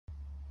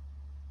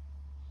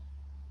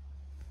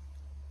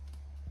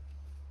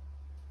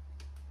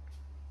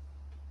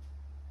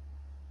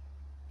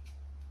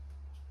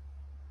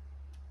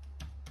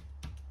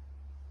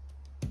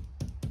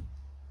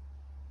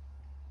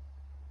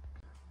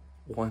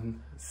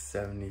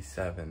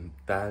177.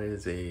 That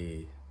is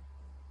a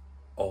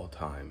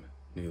all-time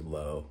new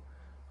low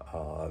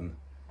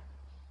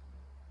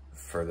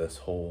for this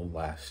whole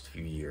last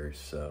few years.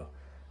 So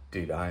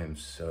dude, I am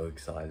so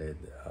excited.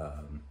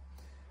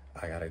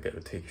 I gotta go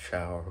take a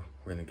shower.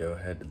 We're gonna go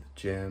ahead to the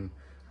gym.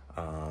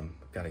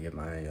 Gotta get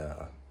my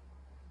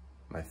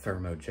my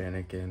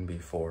thermogenic in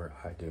before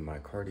I do my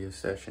cardio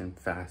session,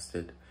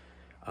 fasted,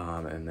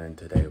 and then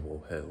today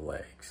we'll hit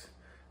legs.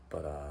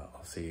 But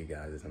I'll see you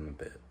guys in a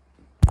bit.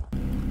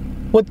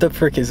 What the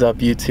frick is up,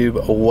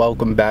 YouTube?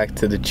 Welcome back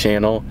to the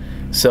channel.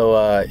 So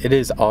it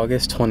is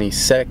August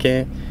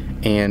 22nd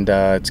and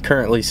it's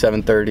currently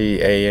 7:30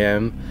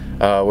 a.m.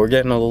 We're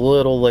getting a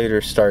little later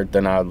start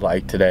than I'd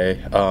like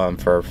today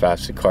for our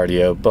fasted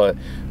cardio, but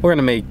we're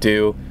gonna make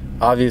do.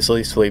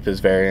 Obviously sleep is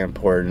very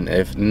important.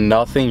 If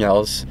nothing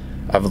else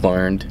I've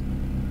learned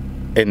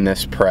in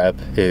this prep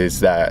is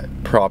that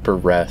proper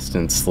rest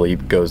and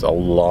sleep goes a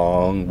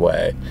long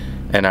way,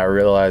 and I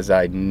realized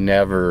I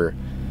never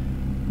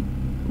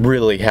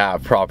really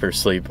have proper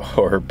sleep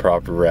or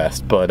proper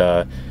rest.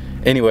 But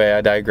anyway,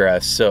 I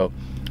digress. So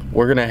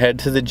we're gonna head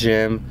to the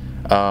gym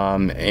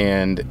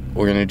and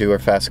we're gonna do our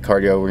fasted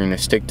cardio. We're gonna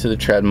stick to the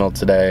treadmill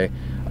today.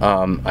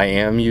 I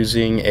am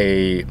using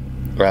a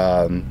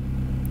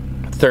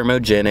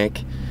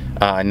thermogenic.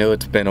 I know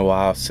it's been a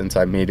while since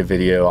I made a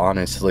video,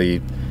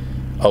 honestly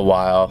a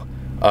while,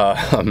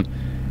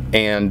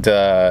 and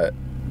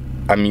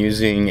I'm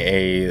using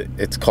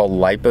it's called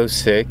Lipo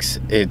 6.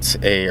 It's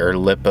a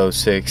Lipo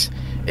 6.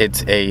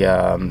 It's a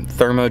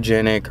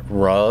thermogenic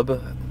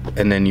rub,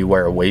 and then you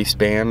wear a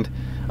waistband,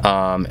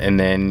 and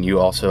then you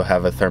also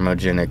have a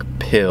thermogenic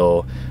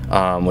pill,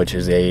 which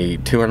is a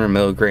 200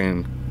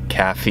 milligram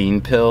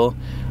caffeine pill,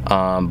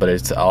 but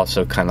it's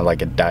also kind of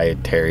like a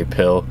dietary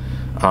pill.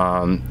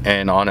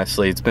 And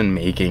honestly, it's been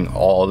making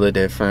all the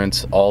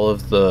difference. All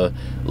of the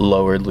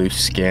lower loose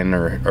skin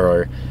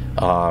or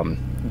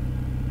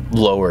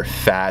lower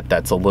fat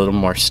that's a little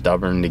more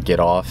stubborn to get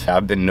off,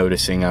 I've been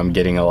noticing I'm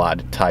getting a lot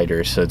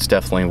tighter, so it's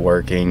definitely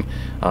working.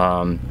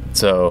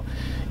 So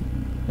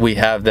we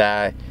have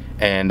that,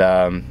 and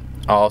I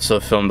also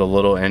filmed a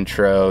little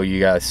intro.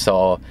 You guys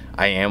saw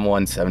I am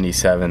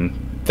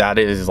 177. That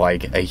is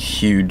like a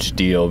huge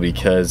deal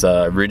because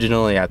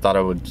originally I thought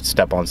I would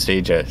step on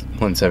stage at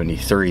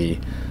 173.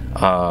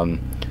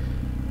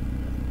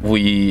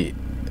 We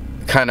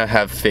kind of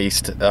have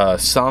faced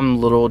some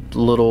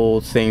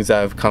little things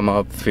that have come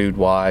up food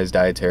wise,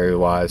 dietary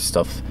wise,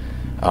 stuff,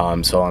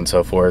 so on and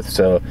so forth.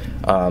 So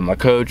my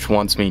coach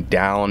wants me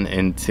down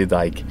into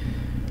like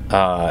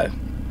low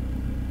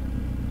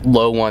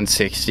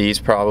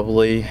 160s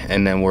probably,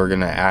 and then we're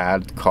gonna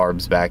add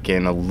carbs back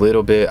in a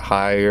little bit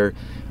higher,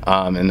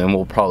 and then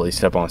we'll probably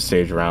step on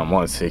stage around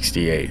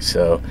 168.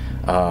 So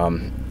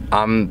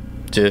I'm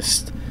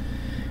just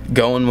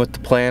going with the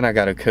plan. I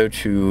got a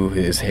coach who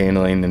is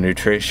handling the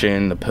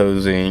nutrition, the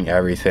posing,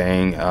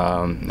 everything,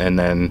 and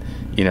then,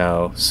 you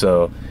know,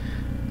 so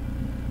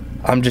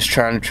I'm just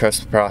trying to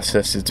trust the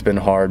process. It's been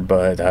hard,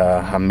 but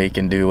I'm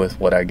making do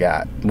with what I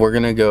got. We're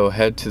gonna go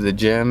head to the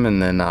gym,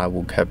 and then I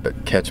will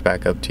catch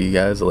back up to you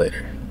guys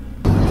later.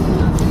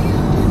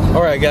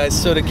 Alright guys,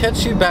 so to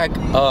catch you back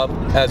up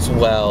as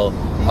well,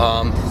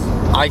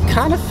 I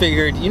kind of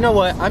figured, you know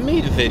what, I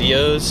made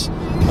videos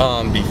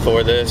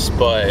before this,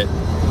 but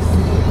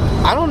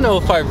I don't know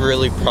if I've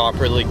really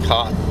properly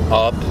caught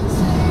up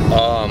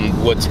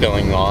what's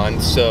going on.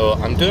 So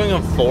I'm doing a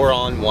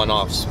 4-on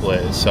 1-off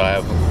split. So I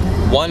have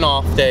 1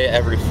 off day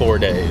every 4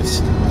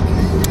 days.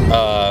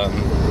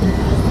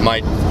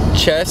 My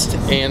chest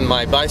and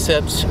my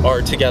biceps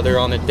are together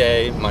on a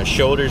day. My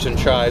shoulders and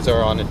tris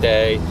are on a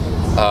day.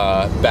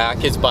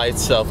 Back is by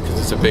itself because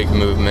it's a big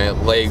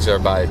movement. Legs are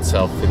by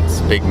itself,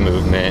 it's a big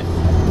movement.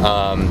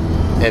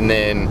 And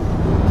then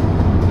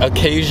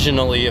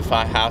occasionally, if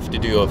I have to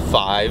do a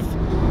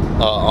 5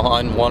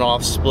 on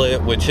 1-off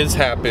split, which has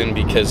happened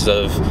because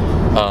of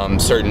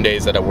certain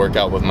days that I work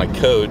out with my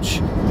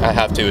coach, I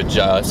have to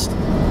adjust.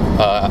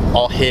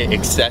 I'll hit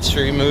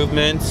accessory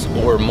movements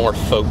or more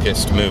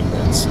focused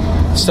movements,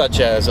 such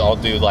as I'll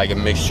do like a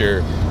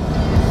mixture.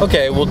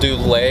 Okay, we'll do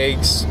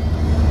legs,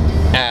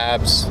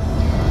 abs,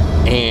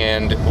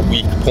 and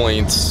weak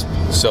points,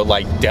 so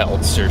like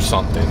delts or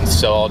something.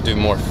 So I'll do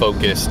more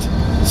focused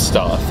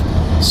stuff.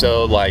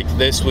 So like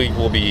this week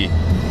will be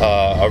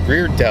a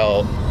rear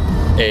delt,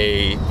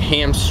 a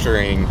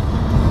hamstring,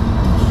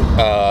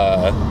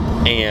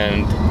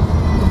 and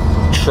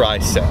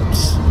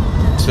triceps.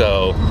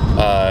 So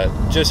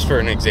just for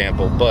an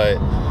example, but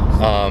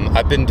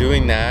I've been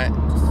doing that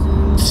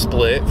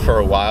split for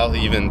a while,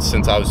 even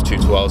since I was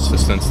 212, so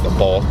since the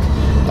bulk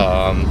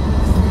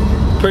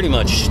pretty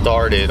much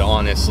started,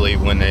 honestly,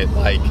 when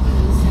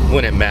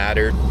it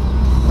mattered.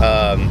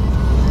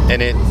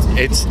 And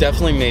it's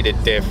definitely made a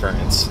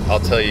difference, I'll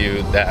tell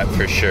you that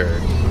for sure.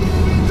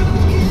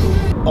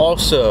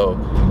 Also,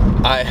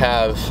 I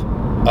have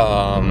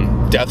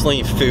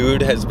definitely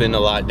food has been a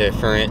lot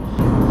different.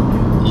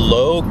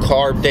 Low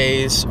carb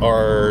days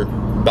are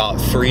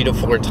about 3 to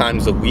 4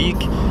 times a week.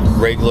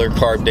 Regular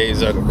carb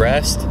days are the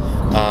rest.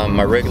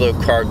 My regular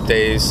carb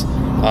days,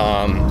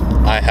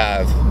 I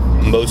have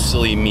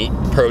mostly meat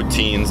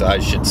proteins, I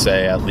should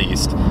say, at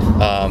least.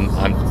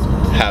 I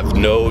have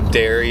no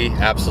dairy,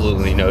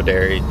 absolutely no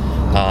dairy.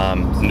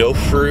 No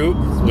fruit,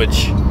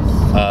 which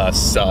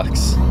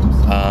sucks.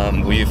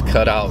 We've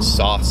cut out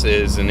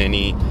sauces and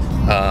any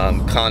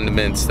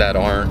condiments that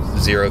aren't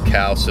 0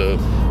 cal. So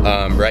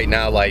right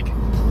now, like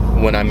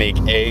when I make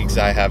eggs,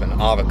 I have an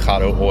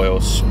avocado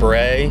oil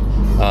spray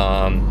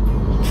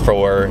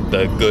for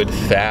the good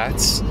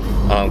fats,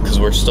 because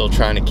we're still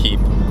trying to keep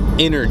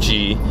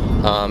energy,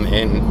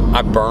 and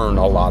I burn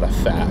a lot of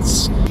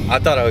fats. I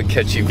thought I would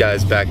catch you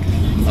guys back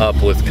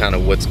up with kind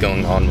of what's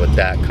going on with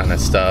that kind of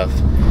stuff.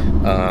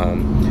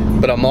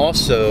 But I'm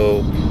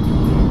also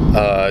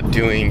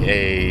doing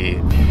a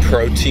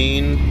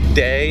protein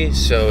day,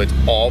 so it's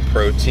all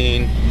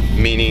protein,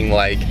 meaning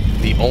like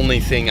the only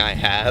thing I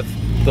have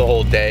the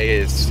whole day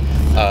is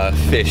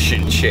fish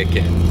and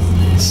chicken.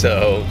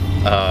 So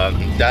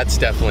that's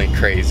definitely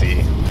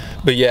crazy.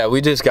 But yeah, we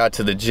just got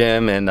to the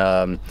gym, and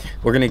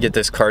we're gonna get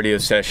this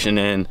cardio session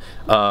in.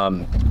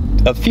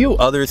 A few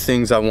other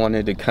things I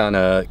wanted to kind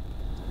of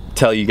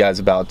tell you guys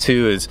about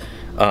too is,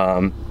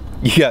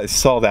 you guys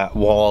saw that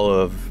wall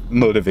of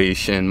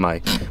motivation,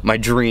 my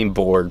dream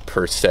board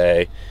per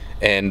se,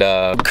 and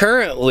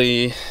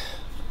currently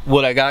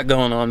what I got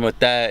going on with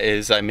that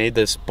is I made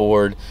this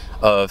board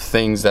of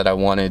things that I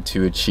wanted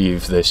to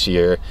achieve this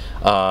year,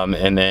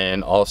 and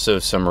then also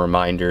some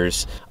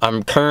reminders.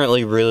 I'm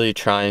currently really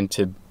trying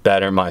to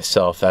better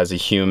myself as a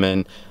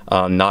human,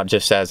 not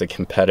just as a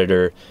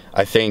competitor.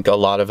 I think a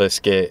lot of us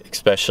get,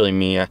 especially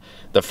me,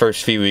 the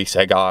first few weeks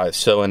I got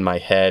so in my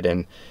head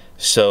and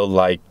so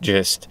like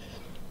just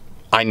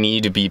I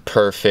need to be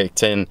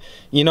perfect. And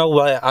you know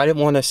what, I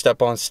didn't want to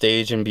step on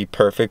stage and be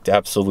perfect.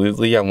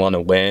 Absolutely, I want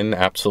to win,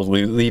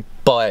 absolutely,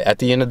 but at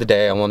the end of the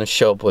day I want to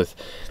show up with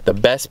the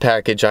best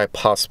package I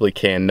possibly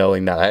can,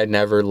 knowing that I had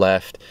never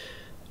left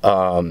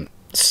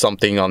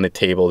something on the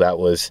table that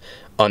was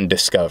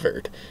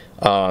undiscovered.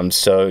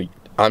 So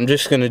I'm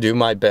just gonna do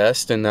my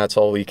best, and that's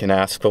all we can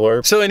ask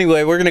for. So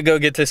anyway, we're gonna go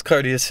get this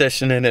cardio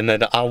session in, and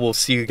then I will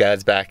see you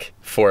guys back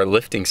for a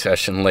lifting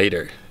session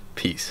later.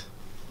 Peace.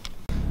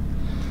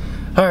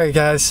 Alright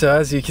guys, so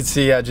as you can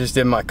see, I just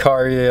did my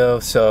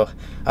cardio. So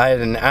I had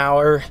an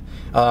hour.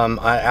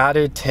 I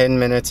added 10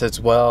 minutes as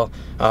well.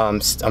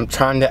 I'm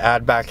trying to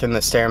add back in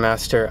the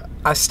Stairmaster.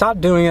 I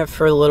stopped doing it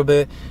for a little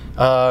bit,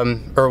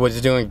 or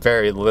was doing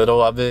very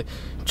little of it,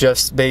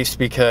 just based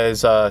because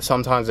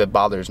sometimes it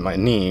bothers my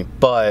knee.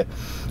 But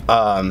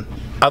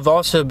I've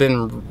also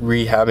been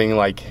rehabbing,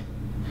 like,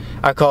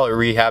 I call it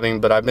rehabbing,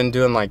 but I've been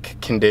doing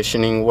like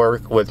conditioning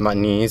work with my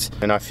knees,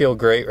 and I feel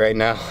great right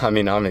now. I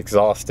mean, I'm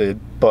exhausted,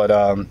 but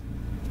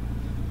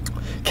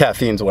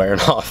caffeine's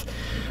wearing off.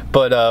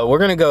 But we're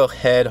gonna go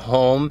head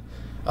home.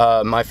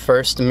 My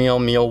first meal,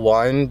 meal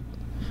 1,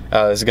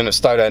 is gonna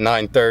start at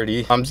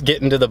 9:30. I'm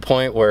getting to the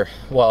point where,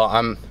 well,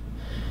 I'm,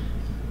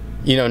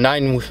 you know,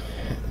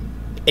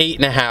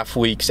 8.5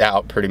 weeks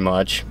out pretty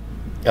much,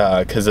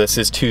 because this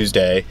is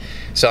Tuesday,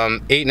 so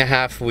I'm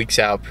 8.5 weeks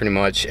out pretty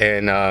much,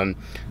 and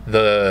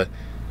the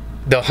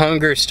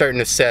hunger is starting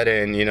to set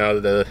in, you know,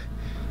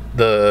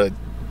 the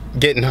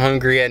getting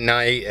hungry at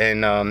night,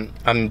 and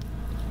I'm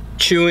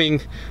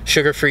chewing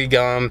sugar-free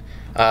gum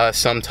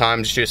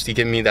sometimes just to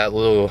give me that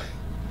little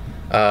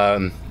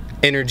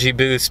energy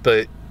boost,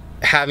 but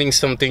having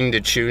something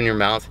to chew in your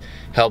mouth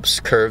helps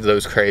curb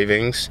those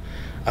cravings.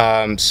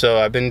 So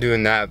I've been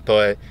doing that,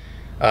 but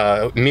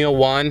meal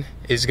 1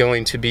 is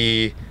going to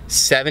be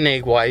 7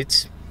 egg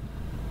whites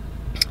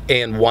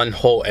and 1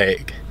 whole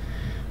egg.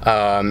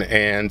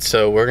 And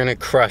so we're gonna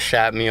crush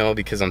that meal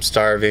because I'm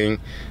starving.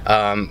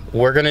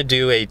 We're gonna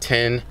do a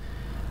 10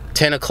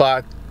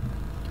 o'clock,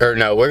 or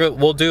no,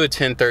 we'll do a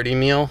 10:30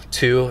 meal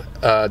too.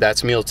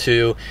 That's meal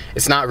 2.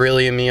 It's not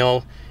really a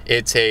meal,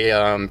 it's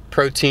a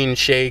protein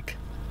shake.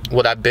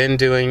 What I've been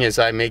doing is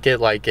I make it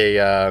like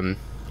a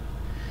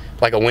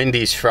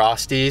Wendy's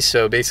Frosty.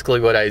 So basically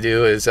what I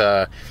do is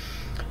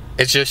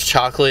it's just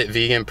chocolate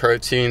vegan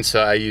protein, so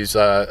I use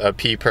a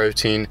pea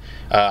protein.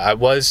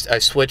 I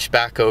switched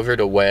back over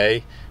to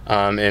whey,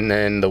 and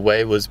then the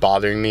whey was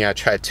bothering me. I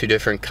tried 2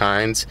 different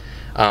kinds.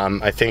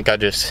 I think I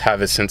just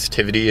have a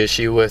sensitivity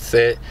issue with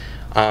it.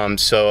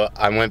 So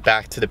I went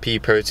back to the pea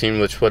protein,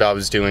 which what I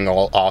was doing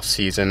all off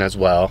season as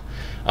well.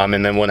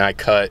 And then when I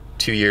cut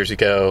 2 years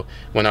ago,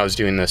 when I was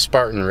doing the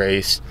Spartan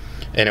race,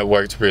 and it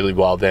worked really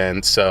well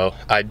then. So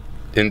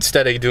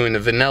instead of doing the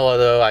vanilla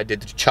though, I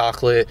did the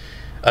chocolate,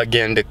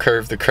 again, to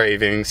curb the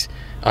cravings.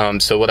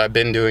 So what I've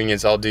been doing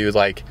is I'll do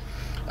like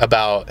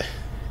about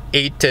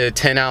 8 to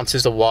 10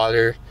 ounces of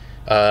water,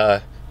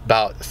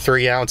 about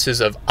 3 ounces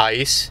of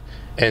ice,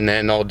 and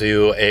then I'll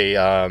do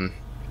a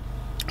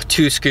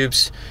 2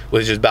 scoops,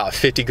 which is about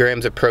 50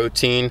 grams of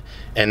protein,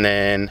 and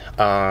then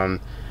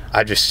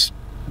I just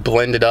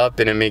blend it up,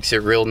 and it makes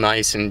it real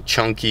nice and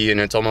chunky,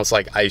 and it's almost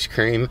like ice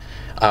cream,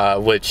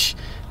 which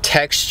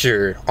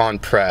texture on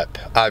prep,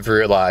 I've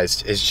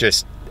realized, is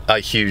just a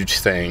huge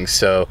thing.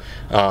 So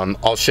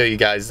I'll show you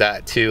guys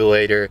that too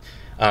later.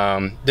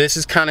 This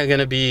is kind of going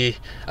to be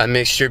a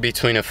mixture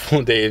between a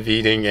full day of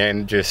eating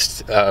and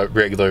just a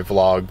regular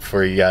vlog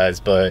for you guys.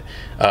 But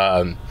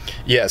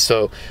yeah,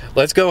 so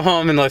let's go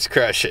home and let's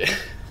crush it.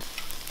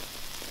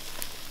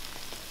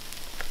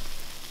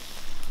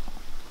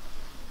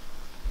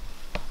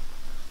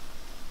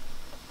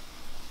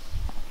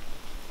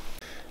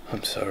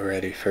 I'm so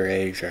ready for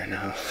eggs right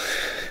now.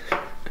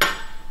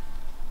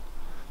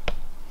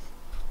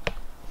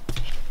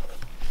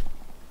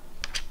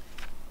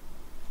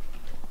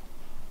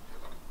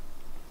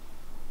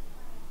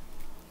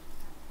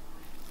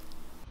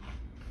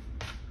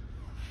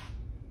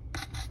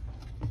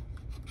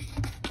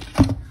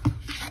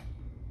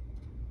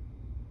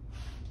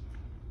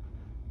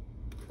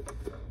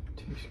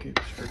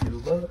 Scoops for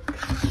good luck.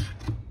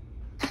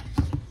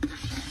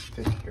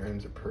 50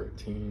 grams of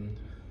protein.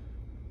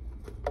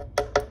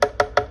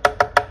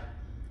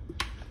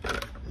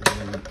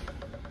 And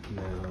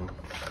now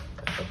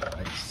the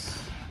ice.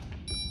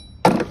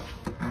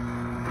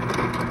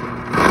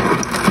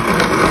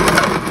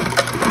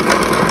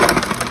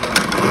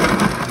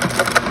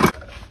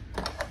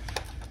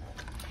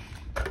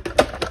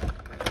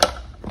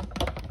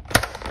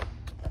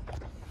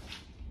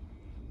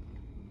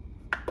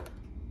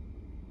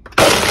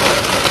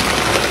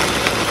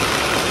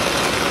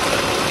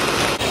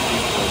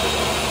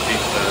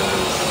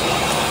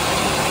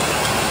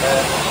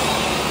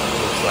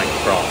 Looks like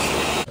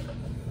frosting.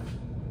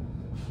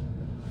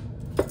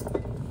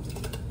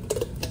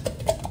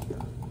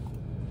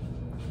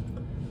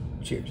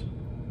 Cheers.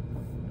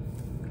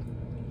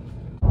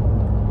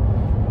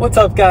 What's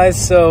up,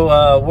 guys?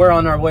 So we're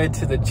on our way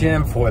to the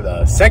gym for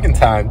the second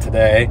time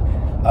today.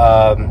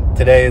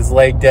 Today is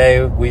leg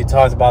day. We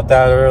talked about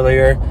that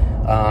earlier.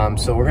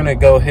 So we're gonna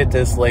go hit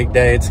this leg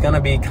day. It's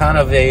gonna be kind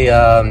of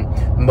a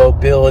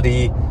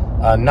mobility,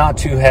 not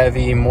too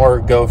heavy, more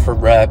go for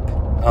rep,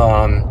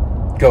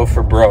 go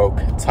for broke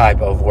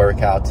type of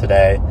workout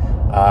today.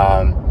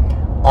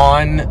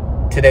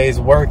 On today's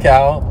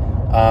workout,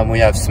 we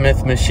have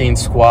Smith machine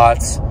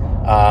squats.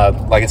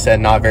 Like I said,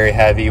 not very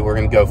heavy. We're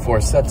gonna go 4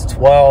 sets of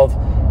 12.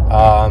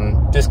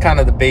 Just kind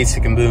of the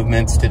basic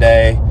movements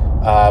today.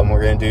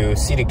 We're gonna do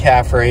seated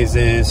calf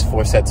raises,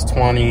 4 sets of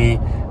 20,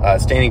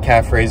 standing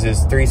calf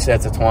raises, 3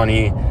 sets of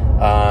 20,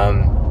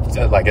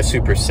 like a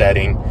super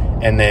setting,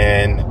 and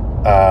then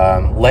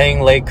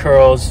laying leg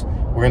curls.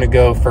 We're gonna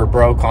go for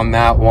broke on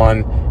that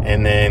one,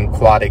 and then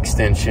quad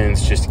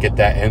extensions just to get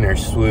that inner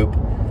swoop.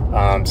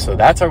 So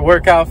that's our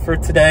workout for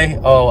today.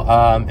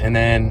 And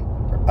then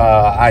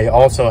I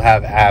also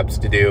have abs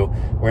to do.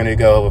 We're gonna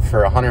go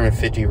for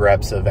 150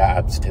 reps of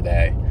abs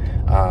today.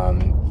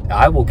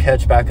 I will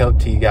catch back up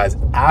to you guys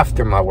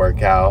after my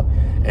workout,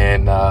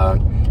 and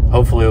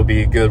hopefully it'll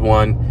be a good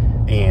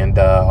one, and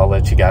I'll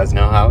let you guys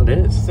know how it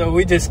is. So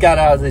we just got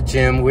out of the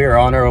gym. We're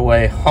on our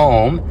way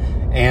home,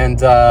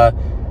 and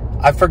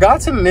I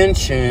forgot to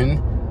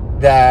mention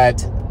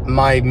that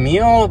my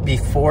meal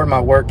before my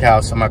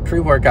workout, so my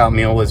pre-workout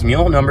meal, was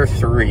meal number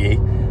 3.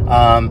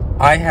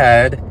 I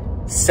had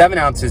 7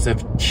 ounces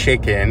of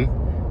chicken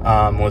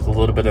with a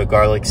little bit of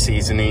garlic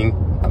seasoning.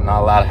 I'm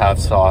not allowed to have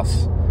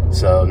sauce,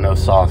 so no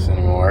sauce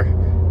anymore.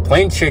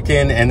 Plain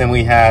chicken, and then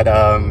we had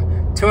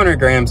 200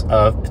 grams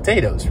of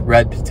potatoes,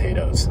 red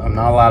potatoes. I'm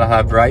not allowed to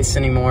have rice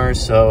anymore,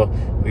 so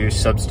we are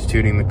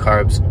substituting the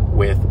carbs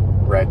with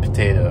red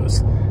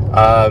potatoes.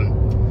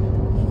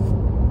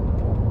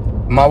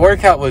 My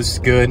workout was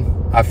good.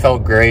 I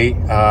felt great.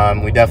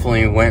 We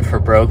definitely went for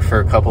broke for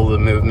a couple of the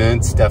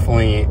movements.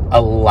 Definitely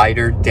a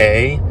lighter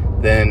day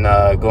than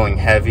going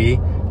heavy.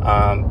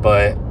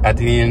 But at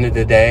the end of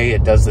the day,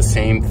 it does the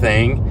same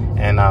thing.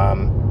 And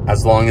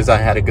as long as I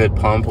had a good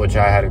pump, which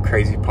I had a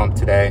crazy pump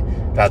today,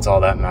 that's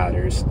all that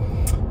matters.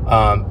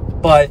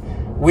 But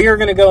we are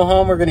gonna go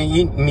home. We're gonna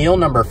eat meal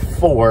number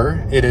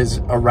 4. It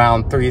is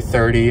around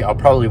 3:30. I'll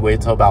probably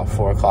wait till about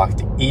 4 o'clock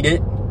to eat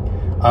it.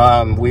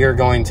 We are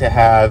going to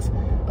have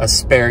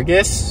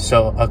asparagus,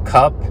 so a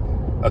cup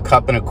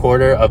and a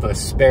quarter of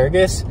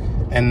asparagus,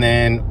 and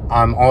then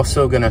I'm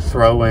also gonna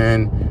throw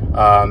in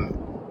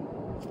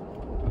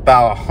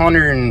about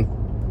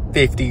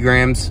 150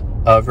 grams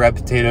of red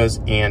potatoes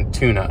and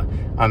tuna.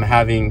 I'm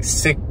having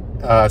 6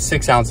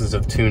 ounces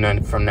of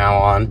tuna from now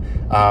on.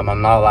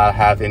 I'm not allowed to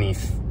have any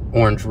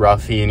orange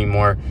roughy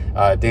anymore.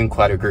 Didn't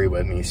quite agree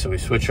with me, so we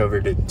switch over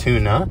to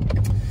tuna.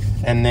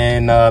 And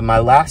then my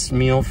last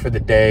meal for the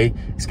day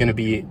is going to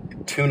be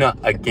tuna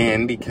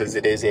again, because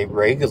it is a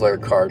regular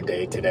carb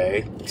day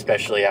today,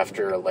 especially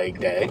after a leg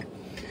day.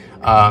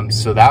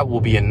 So that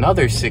will be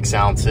another 6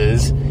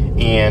 ounces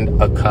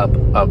and a cup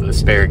of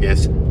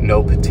asparagus,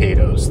 no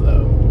potatoes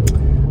though.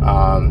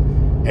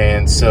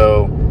 And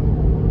so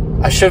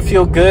I should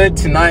feel good.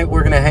 Tonight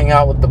we're gonna hang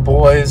out with the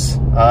boys.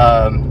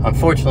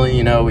 Unfortunately,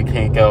 you know, we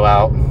can't go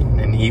out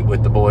and eat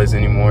with the boys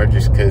anymore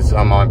just because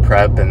I'm on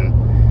prep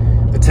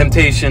and the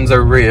temptations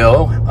are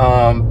real.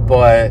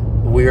 But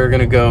we are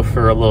gonna go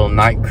for a little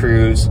night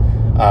cruise.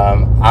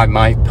 I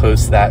might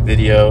post that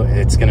video.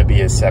 It's gonna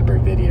be a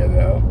separate video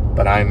though,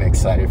 but I'm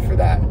excited for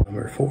that.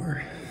 Number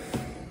 4.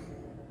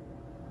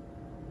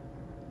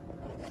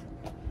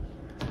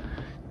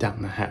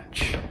 Down the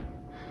hatch.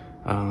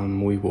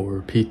 We will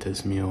repeat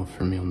this meal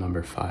for meal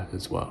number 5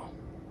 as well.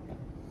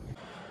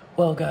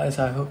 Well guys,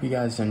 I hope you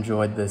guys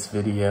enjoyed this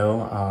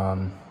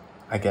video.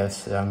 I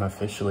guess I'm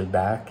officially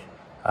back.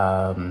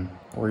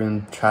 We're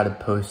gonna try to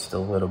post a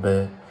little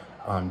bit,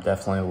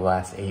 definitely the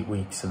last 8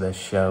 weeks of this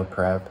show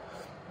prep,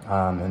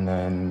 and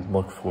then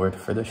look forward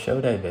for the show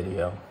day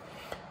video.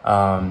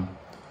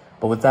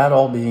 But with that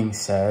all being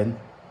said,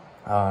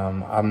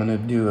 I'm gonna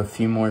do a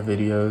few more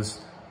videos,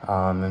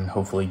 and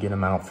hopefully get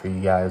them out for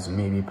you guys,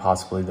 maybe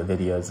possibly the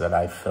videos that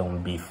I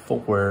filmed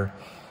before,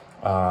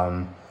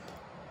 and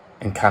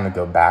kind of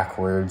go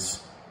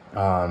backwards.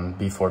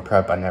 Before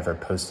prep, I never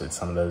posted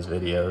some of those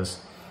videos,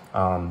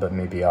 but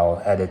maybe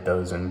I'll edit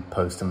those and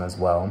post them as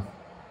well.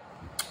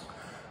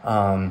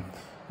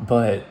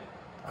 But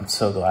I'm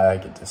so glad I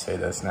get to say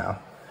this now.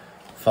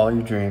 Follow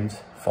your dreams,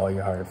 follow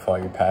your heart, follow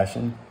your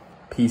passion.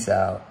 Peace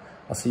out.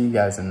 I'll see you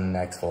guys in the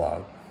next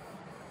vlog.